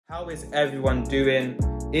How is everyone doing?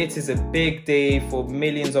 It is a big day for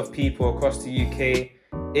millions of people across the UK.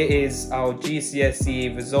 It is our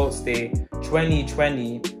GCSE results day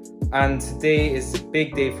 2020, and today is a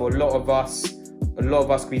big day for a lot of us. A lot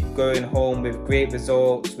of us could be going home with great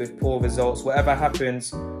results, with poor results. Whatever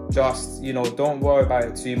happens, just, don't worry about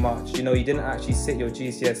it too much. You didn't actually sit your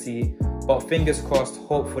GCSE, but fingers crossed,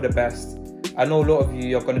 hope for the best. I know a lot of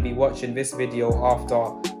you are going to be watching this video after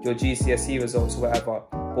your GCSE results or whatever.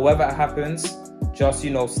 But whatever happens, just,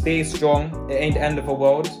 stay strong. It ain't the end of the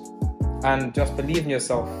world. And just believe in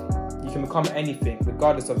yourself. You can become anything,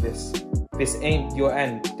 regardless of this. This ain't your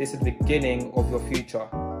end. This is the beginning of your future.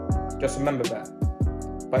 Just remember that.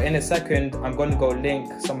 But in a second, I'm going to go link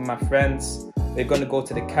some of my friends. We're going to go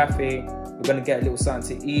to the cafe. We're going to get a little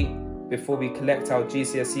something to eat before we collect our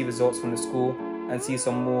GCSE results from the school and see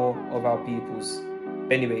some more of our pupils.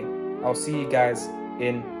 Anyway, I'll see you guys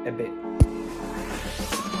in a bit.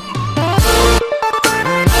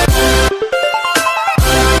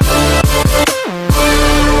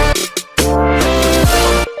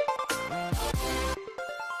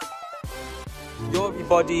 Yo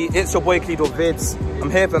everybody, it's your boy Kaleido Vids.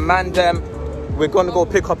 I'm here with Mandem. We're gonna go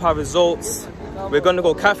pick up our results. We're gonna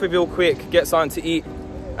go cafe real quick, get something to eat,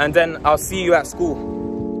 and then I'll see you at school.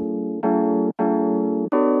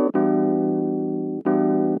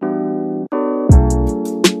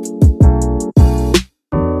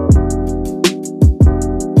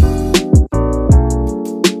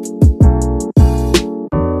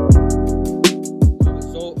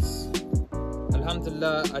 Results.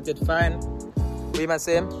 Alhamdulillah, I did fine. What are you man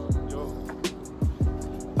saying?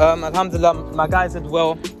 Alhamdulillah, my guys did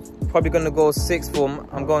well. Probably gonna go sixth form.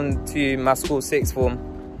 I'm going to my school sixth form.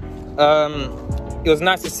 It was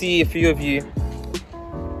nice to see a few of you.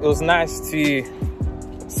 It was nice to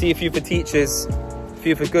see a few of the teachers, a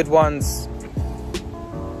few of the good ones.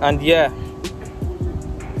 And yeah,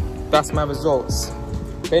 that's my results.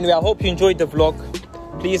 But anyway, I hope you enjoyed the vlog.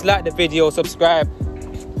 Please like the video, subscribe,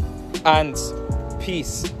 and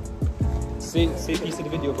peace. Say peace to the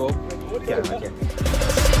video, bro.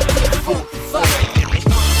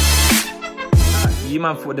 You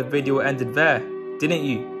man thought the video ended there, didn't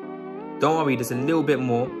you? Don't worry, there's a little bit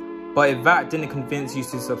more. But if that didn't convince you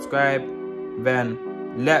to subscribe, then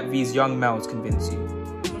let these young males convince you.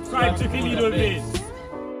 Subscribe to Kaleido Vids.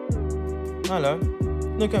 Hello,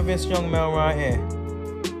 look at this young male right here.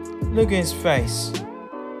 Look at his face.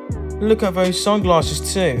 Look at those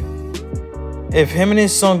sunglasses too. If him and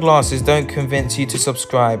his sunglasses don't convince you to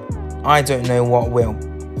subscribe, I don't know what will.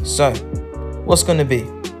 So, what's gonna be?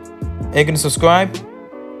 Are you gonna subscribe? Or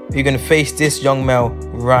are you gonna face this young male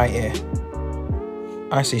right here?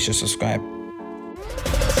 I say you should subscribe.